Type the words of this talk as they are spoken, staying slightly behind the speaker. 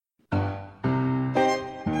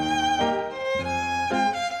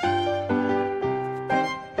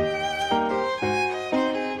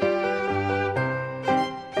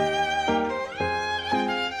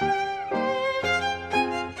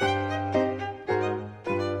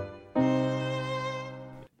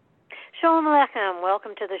Shalom Aleichem.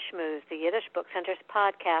 Welcome to the Shmooze, the Yiddish Book Center's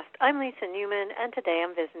podcast. I'm Lisa Newman, and today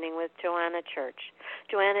I'm visiting with Joanna Church.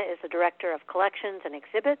 Joanna is the Director of Collections and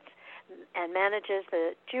Exhibits and manages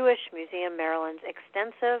the Jewish Museum Maryland's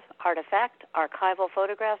extensive artifact, archival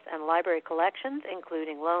photographs, and library collections,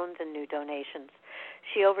 including loans and new donations.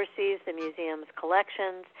 She oversees the museum's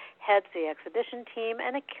collections, heads the exhibition team,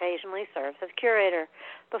 and occasionally serves as curator.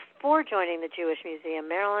 Before joining the Jewish Museum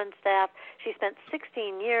Maryland staff, she spent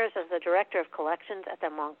 16 years as the Director of Collections at the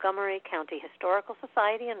Montgomery County Historical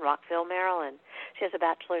Society in Rockville, Maryland. She has a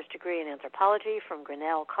bachelor's degree in anthropology from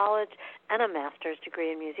Grinnell College and a master's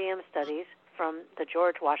degree in museum studies from the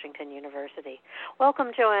George Washington University.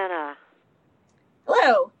 Welcome, Joanna.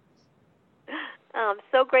 Hello.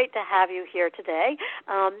 So great to have you here today,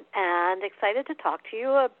 and excited to talk to you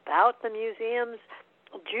about the museum's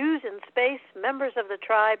Jews in Space, Members of the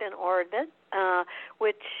Tribe in Orbit,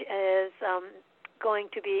 which is going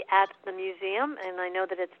to be at the museum, and I know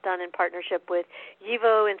that it's done in partnership with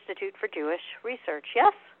YIVO, Institute for Jewish Research,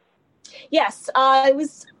 yes? Yes, I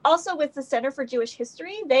was also with the Center for Jewish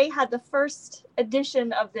History. They had the first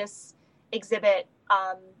edition of this exhibit,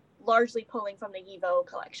 largely pulling from the YIVO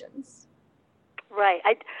collections. Right.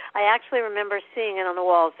 I actually remember seeing it on the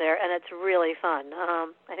walls there, and it's really fun.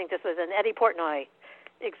 I think this was an Eddie Portnoy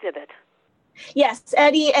exhibit. Yes,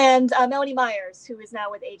 Eddie and Melanie Myers, who is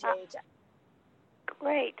now with AJHS.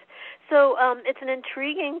 Great. So it's an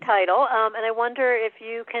intriguing title, and I wonder if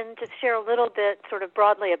you can just share a little bit sort of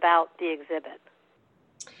broadly about the exhibit.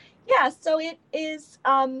 Yeah, so it is,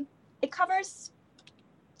 it covers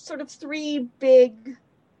sort of three big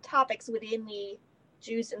topics within the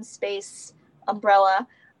Jews in Space umbrella.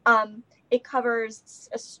 It covers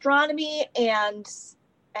astronomy and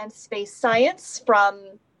space science from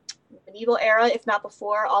the medieval era, if not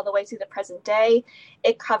before, all the way through the present day.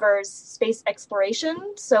 It covers space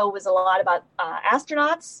exploration, so it was a lot about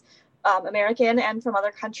astronauts, American and from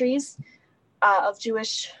other countries of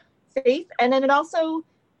Jewish faith. And then it also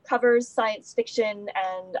covers science fiction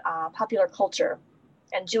and popular culture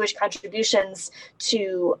and Jewish contributions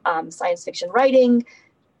to science fiction writing,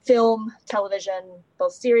 film, television,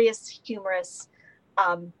 both serious, humorous.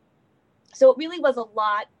 So it really was a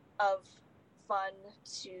lot of fun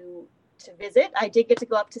to visit. I did get to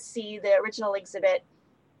go up to see the original exhibit,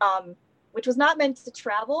 which was not meant to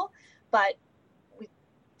travel, but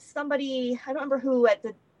somebody, I don't remember who at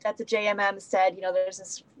the JMM said, there's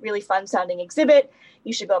this really fun sounding exhibit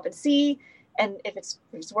you should go up and see. And if it's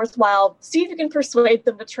worthwhile, see if you can persuade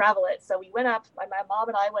them to travel it. So we went up, my mom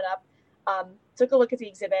and I went up, took a look at the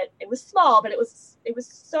exhibit. It was small, but it was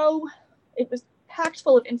packed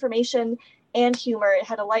full of information and humor. It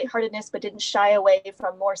had a lightheartedness, but didn't shy away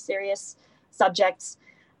from more serious subjects.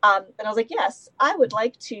 And I was like, yes, I would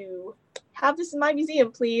like to have this in my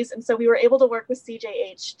museum, please. And so we were able to work with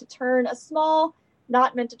CJH to turn a small,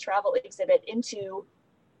 not meant to travel exhibit into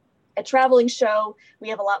a traveling show. We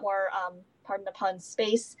have a lot more, pardon the pun,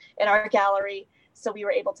 space in our gallery. So we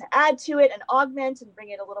were able to add to it and augment and bring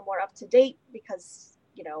it a little more up to date because,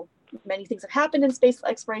 many things have happened in space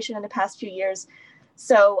exploration in the past few years.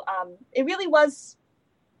 So it really was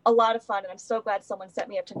a lot of fun. And I'm so glad someone sent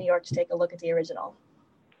me up to New York to take a look at the original.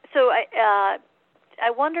 So I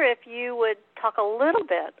wonder if you would talk a little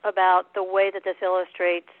bit about the way that this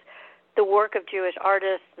illustrates the work of Jewish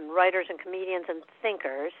artists and writers and comedians and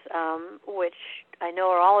thinkers, which I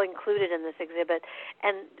know are all included in this exhibit,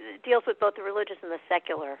 and deals with both the religious and the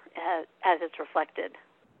secular as it's reflected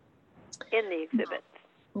in the exhibit.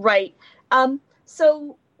 Right.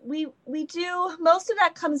 So we do, most of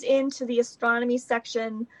that comes into the astronomy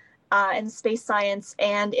section and space science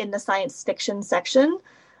and in the science fiction section.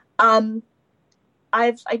 I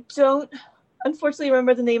don't unfortunately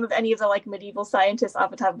remember the name of any of the medieval scientists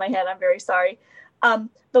off the top of my head. I'm very sorry.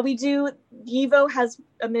 But we do, YIVO has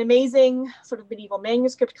an amazing sort of medieval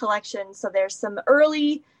manuscript collection. So there's some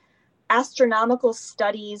early astronomical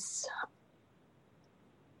studies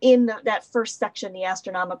in that first section, the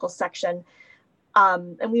astronomical section.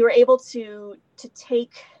 And we were able to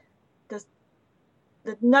take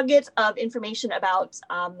the nugget of information about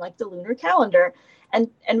the lunar calendar and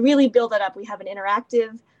really build that up. We have an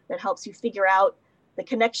interactive that helps you figure out the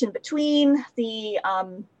connection between the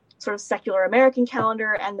sort of secular American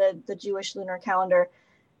calendar and the Jewish lunar calendar.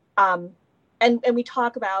 And we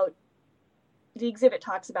talk about, the exhibit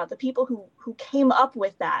talks about the people who came up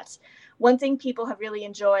with that. One thing people have really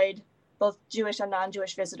enjoyed, both Jewish and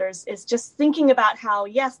non-Jewish visitors, is just thinking about how,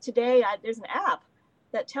 yes, today there's an app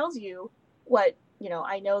that tells you what,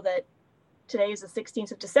 I know that today is the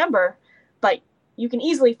 16th of December, but you can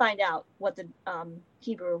easily find out what the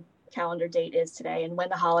Hebrew calendar date is today and when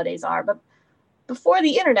the holidays are. But before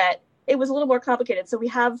the internet, it was a little more complicated. So we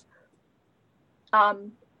have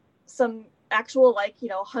some actual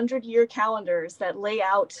 100-year calendars that lay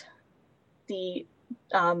out the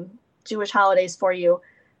Jewish holidays for you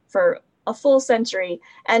for a full century.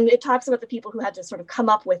 And it talks about the people who had to sort of come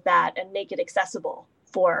up with that and make it accessible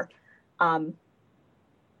for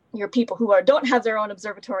your people who don't have their own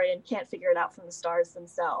observatory and can't figure it out from the stars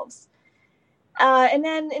themselves. And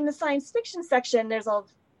then in the science fiction section,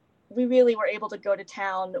 we really were able to go to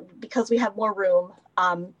town because we have more room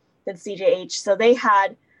than CJH. So they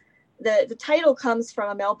had, the title comes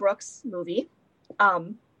from a Mel Brooks movie.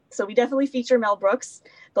 So we definitely feature Mel Brooks,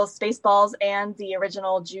 both Spaceballs and the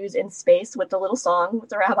original Jews in Space, with the little song with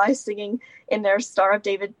the rabbis singing in their Star of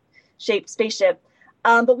David shaped spaceship.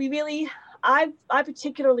 But I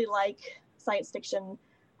particularly like science fiction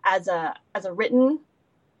as a written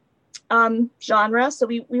genre. So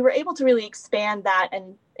we were able to really expand that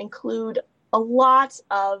and include a lot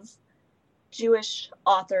of Jewish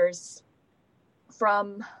authors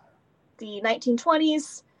from the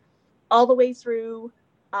 1920s all the way through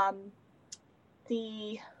I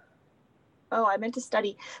meant to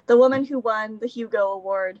study the woman who won the Hugo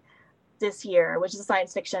Award this year, which is a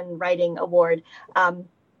science fiction writing award,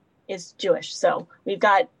 is Jewish. So we've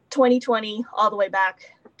got 2020 all the way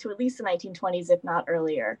back to at least the 1920s, if not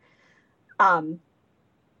earlier.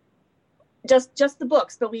 Just the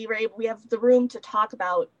books, but we have the room to talk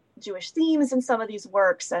about Jewish themes in some of these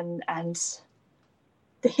works and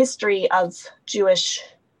the history of Jewish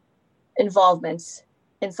involvement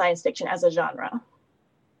in science fiction as a genre.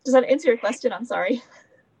 Does that answer your question? I'm sorry.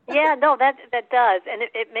 Yeah, no, that does, and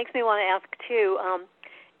it makes me want to ask too.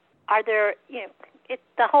 Are there,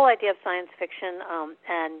 the whole idea of science fiction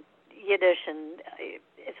and Yiddish, and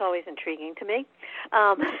it's always intriguing to me.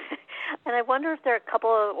 And I wonder if there are a couple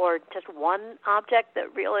or just one object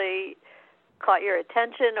that really caught your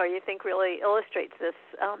attention, or you think really illustrates this,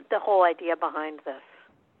 the whole idea behind this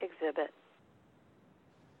exhibit.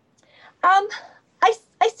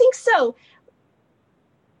 I think so.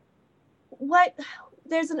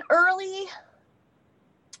 There's an early,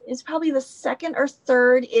 it's probably the second or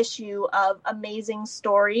third issue of Amazing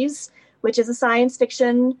Stories, which is a science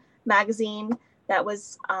fiction magazine that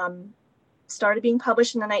was started being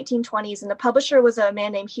published in the 1920s. And the publisher was a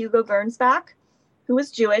man named Hugo Gernsback, who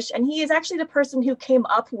was Jewish. And he is actually the person who came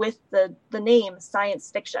up with the name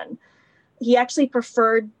science fiction. He actually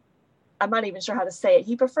preferred, I'm not even sure how to say it,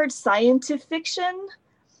 he preferred scientific fiction,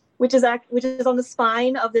 which is on the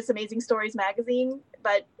spine of this Amazing Stories magazine,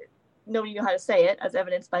 but nobody knew how to say it, as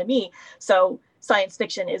evidenced by me. So science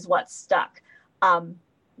fiction is what stuck.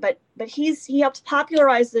 But he helped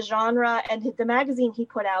popularize the genre, and the magazine he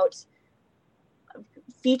put out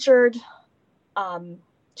featured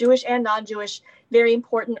Jewish and non-Jewish, very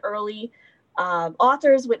important early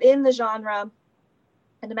authors within the genre.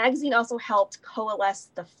 And the magazine also helped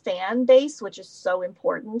coalesce the fan base, which is so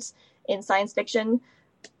important in science fiction.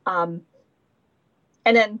 And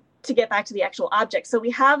then to get back to the actual object. So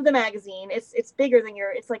we have the magazine. It's bigger than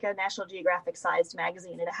it's like a National Geographic sized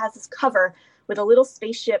magazine. And it has this cover with a little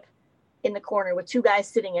spaceship in the corner with two guys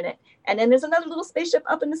sitting in it. And then there's another little spaceship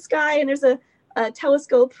up in the sky, and there's a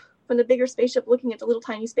telescope from the bigger spaceship looking at the little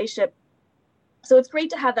tiny spaceship. So it's great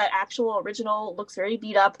to have that actual original, looks very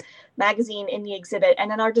beat up magazine in the exhibit. And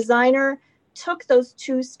then our designer took those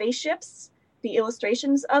two spaceships, the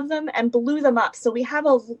illustrations of them, and blew them up. So we have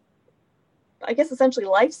essentially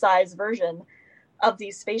life-size version of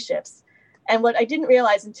these spaceships. And what I didn't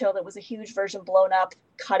realize until there was a huge version blown up,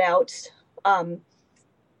 cut out on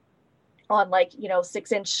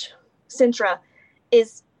 6-inch Sintra,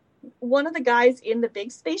 is one of the guys in the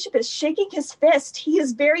big spaceship is shaking his fist. He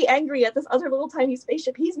is very angry at this other little tiny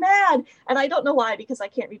spaceship. He's mad. And I don't know why, because I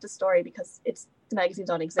can't read the story because the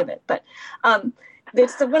magazine's on exhibit. But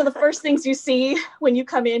it's one of the first things you see when you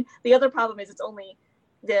come in. The other problem is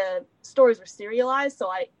the stories were serialized.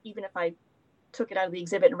 So even if I took it out of the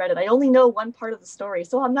exhibit and read it, I only know one part of the story.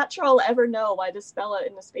 So I'm not sure I'll ever know why this fella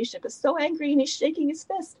in the spaceship is so angry and he's shaking his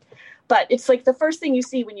fist. But it's like the first thing you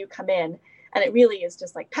see when you come in. And it really is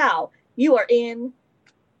just like, pow, you are in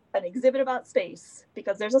an exhibit about space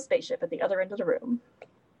because there's a spaceship at the other end of the room.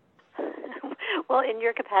 Well, in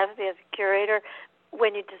your capacity as a curator,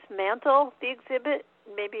 when you dismantle the exhibit,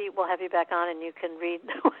 maybe we'll have you back on and you can read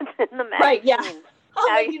what's in the magazine. Right, yeah.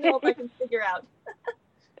 I'll let you know if I can figure out.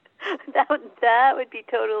 That would be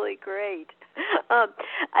totally great.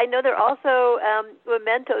 I know there are also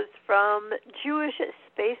mementos from Jewish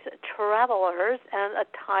space travelers and a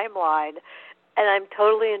timeline, and I'm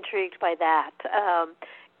totally intrigued by that.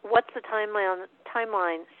 What's the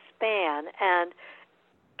timeline span. And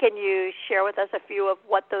can you share with us a few of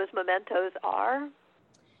what those mementos are?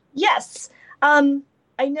 Yes. I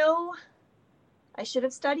know I should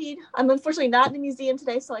have studied. I'm unfortunately not in the museum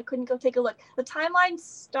today, so I couldn't go take a look. The timeline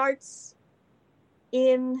starts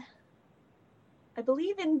in, I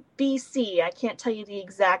believe, in BC. I can't tell you the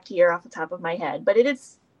exact year off the top of my head, but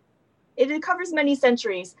it covers many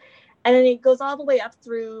centuries. And then it goes all the way up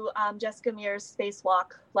through Jessica Meir's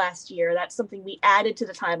spacewalk last year. That's something we added to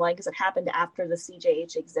the timeline because it happened after the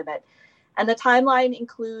CJH exhibit. And the timeline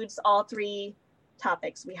includes all three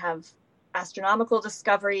topics. We have astronomical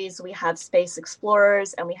discoveries, we have space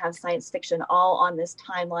explorers, and we have science fiction, all on this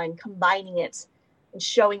timeline, combining it and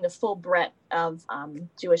showing the full breadth of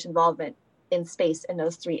Jewish involvement in space in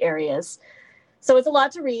those three areas. So it's a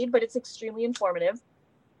lot to read, but it's extremely informative.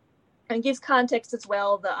 And gives context as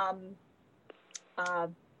well. The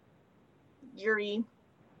Yuri,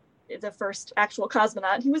 the first actual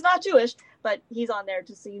cosmonaut, he was not Jewish, but he's on there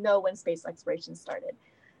just so you know when space exploration started.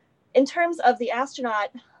 In terms of the astronaut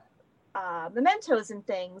mementos and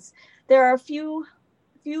things, there are a few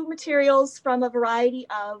materials from a variety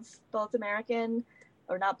of both American,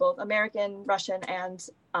 Russian, and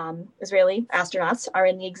Israeli astronauts are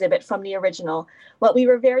in the exhibit from the original. What we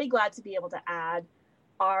were very glad to be able to add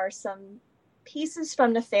are some pieces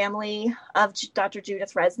from the family of Dr.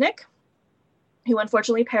 Judith Resnick, who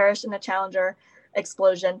unfortunately perished in the Challenger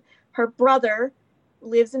explosion. Her brother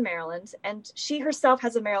lives in Maryland, and she herself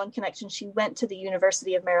has a Maryland connection. She went to the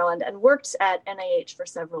University of Maryland and worked at NIH for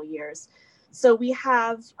several years. So we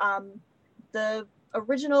have the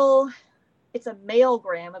original, it's a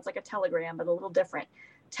mailgram, it's like a telegram, but a little different,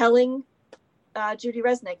 telling Judy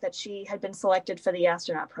Resnick that she had been selected for the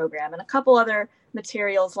astronaut program, and a couple other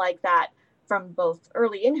materials like that from both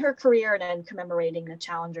early in her career and then commemorating the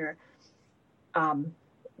Challenger,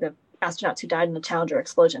 the astronauts who died in the Challenger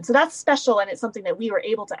explosion. So that's special, and it's something that we were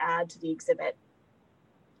able to add to the exhibit,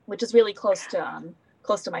 which is really close to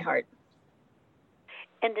my heart.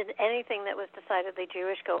 And did anything that was decidedly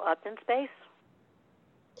Jewish go up in space?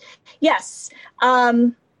 Yes.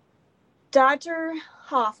 Dr.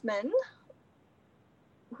 Hoffman,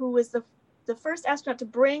 who was the first astronaut to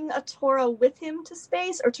bring a Torah with him to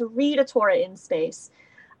space, or to read a Torah in space,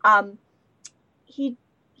 he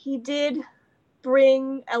did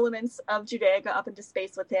bring elements of Judaica up into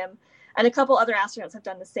space with him, and a couple other astronauts have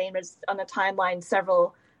done the same. As on the timeline,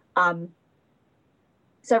 several astronauts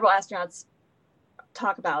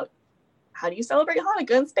talk about, how do you celebrate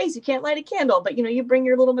Hanukkah in space? You can't light a candle, but you bring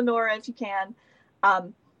your little menorah if you can.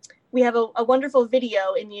 We have a wonderful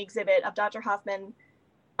video in the exhibit of Dr. Hoffman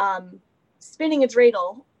spinning a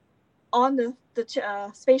dreidel on the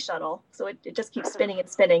space shuttle. So it just keeps spinning and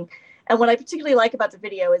spinning. And what I particularly like about the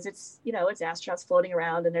video is it's astronauts floating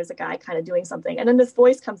around, and there's a guy kind of doing something. And then this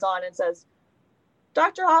voice comes on and says,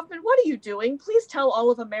 "Dr. Hoffman, what are you doing? Please tell all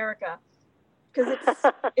of America." Because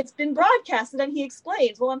it's been broadcasted, and he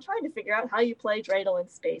explains, "Well, I'm trying to figure out how you play dreidel in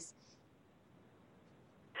space."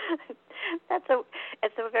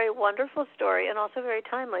 It's a very wonderful story, and also very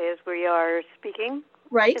timely as we are speaking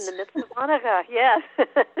right in the midst of Hanukkah. Yes,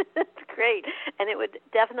 it's great, and it would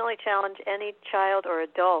definitely challenge any child or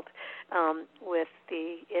adult with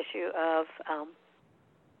the issue of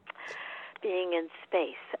being in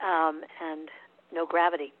space and no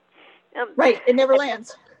gravity. Right, it never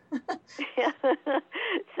lands. Yeah.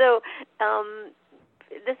 So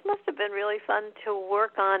this must have been really fun to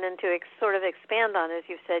work on and to sort of expand on, as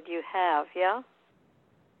you said you have, yeah?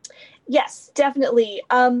 Yes, definitely.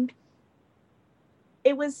 I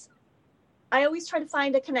always try to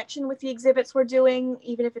find a connection with the exhibits we're doing,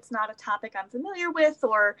 even if it's not a topic I'm familiar with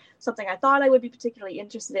or something I thought I would be particularly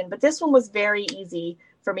interested in. But this one was very easy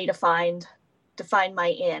for me to find my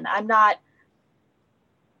in. I'm not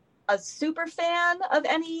a super fan of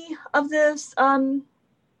any of this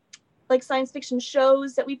like science fiction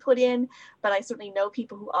shows that we put in, but I certainly know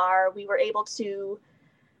people who are. We were able to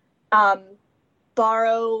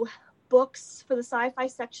borrow books for the sci-fi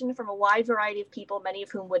section from a wide variety of people, many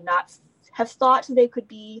of whom would not have thought they could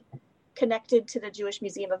be connected to the Jewish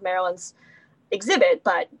Museum of Maryland's exhibit,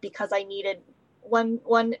 but because I needed one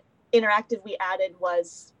interactive we added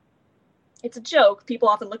was, it's a joke. People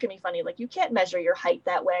often look at me funny, like, you can't measure your height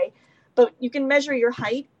that way, but you can measure your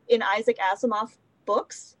height in Isaac Asimov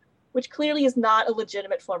books, which clearly is not a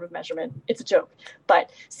legitimate form of measurement. It's a joke.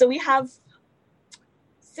 But so we have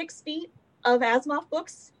 6 feet of Asimov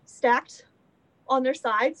books stacked on their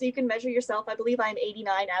sides, so you can measure yourself. I believe I'm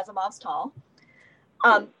 89 Asimovs tall.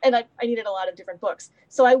 And I needed a lot of different books.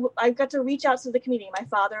 So I got to reach out to the community. My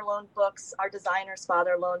father loaned books. Our designer's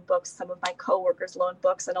father loaned books. Some of my coworkers loaned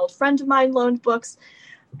books. An old friend of mine loaned books.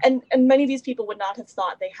 and many of these people would not have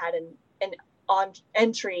thought they had an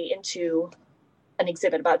entry into an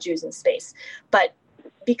exhibit about Jews in space. But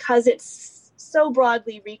because it's so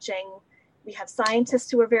broadly reaching, we have scientists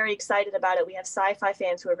who are very excited about it. We have sci-fi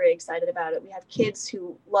fans who are very excited about it. We have kids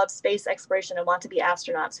who love space exploration and want to be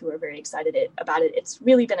astronauts who are very excited about it. It's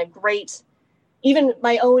really been a great, even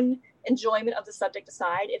my own enjoyment of the subject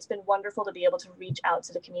aside, it's been wonderful to be able to reach out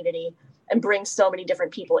to the community and bring so many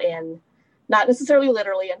different people in, not necessarily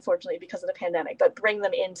literally, unfortunately, because of the pandemic, but bring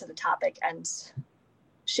them into the topic and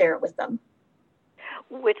share it with them.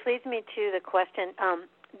 Which leads me to the question,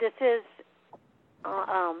 this is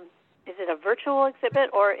it a virtual exhibit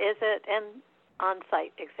or is it an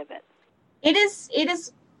on-site exhibit? It is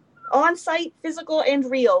on-site, physical, and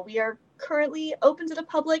real. We are currently open to the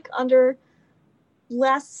public under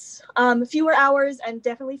fewer hours and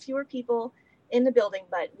definitely fewer people in the building,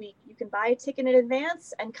 but you can buy a ticket in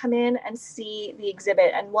advance and come in and see the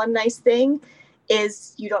exhibit. And one nice thing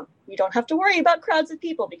is you don't have to worry about crowds of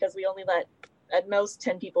people because we only let at most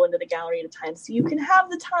 10 people into the gallery at a time. So you can have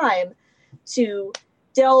the time to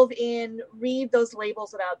delve in, read those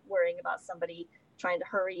labels without worrying about somebody trying to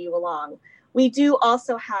hurry you along. We do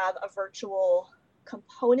also have a virtual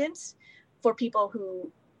component for people who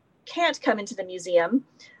can't come into the museum,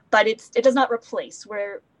 but it does not replace,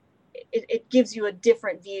 where it gives you a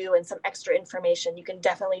different view and some extra information. You can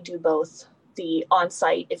definitely do both the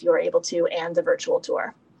on-site, if you're able to, and the virtual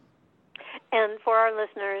tour. And for our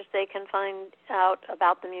listeners, they can find out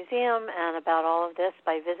about the museum and about all of this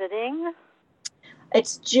by visiting?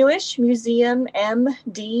 It's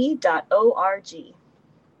jewishmuseummd.org.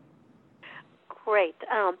 Great.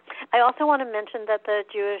 I also want to mention that the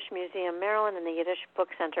Jewish Museum Maryland and the Yiddish Book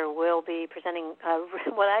Center will be presenting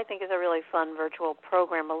what I think is a really fun virtual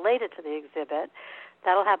program related to the exhibit.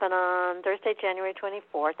 That'll happen on Thursday, January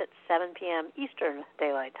 24th at 7 p.m. Eastern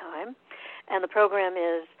Daylight Time. And the program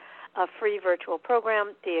is a free virtual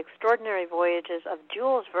program, The Extraordinary Voyages of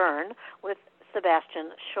Jules Verne with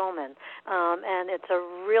Sebastian Schulman. And it's a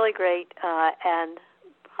really great and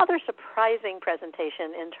rather surprising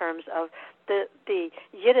presentation in terms of the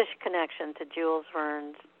Yiddish connection to Jules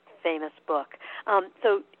Verne's famous book.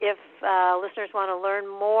 So if listeners want to learn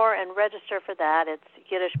more and register for that, it's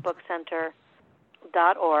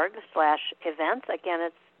yiddishbookcenter.org/events. Again,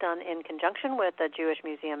 it's done in conjunction with the Jewish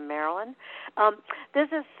Museum Maryland.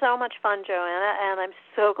 This is so much fun, Joanna, and I'm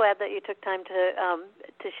so glad that you took time to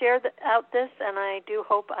share out this, and I do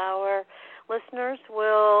hope our listeners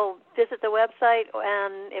will visit the website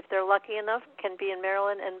and, if they're lucky enough, can be in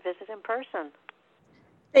Maryland and visit in person.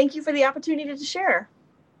 Thank you for the opportunity to share.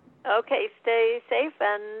 Okay, stay safe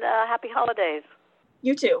and happy holidays.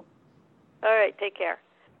 You too. All right, take care.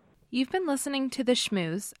 You've been listening to The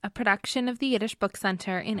Schmooze, a production of the Yiddish Book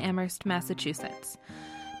Center in Amherst, Massachusetts.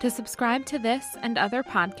 To subscribe to this and other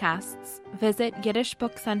podcasts, visit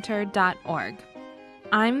yiddishbookcenter.org.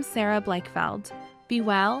 I'm Sarah Blakefeld. Be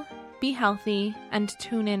well, be healthy, and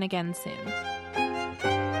tune in again soon.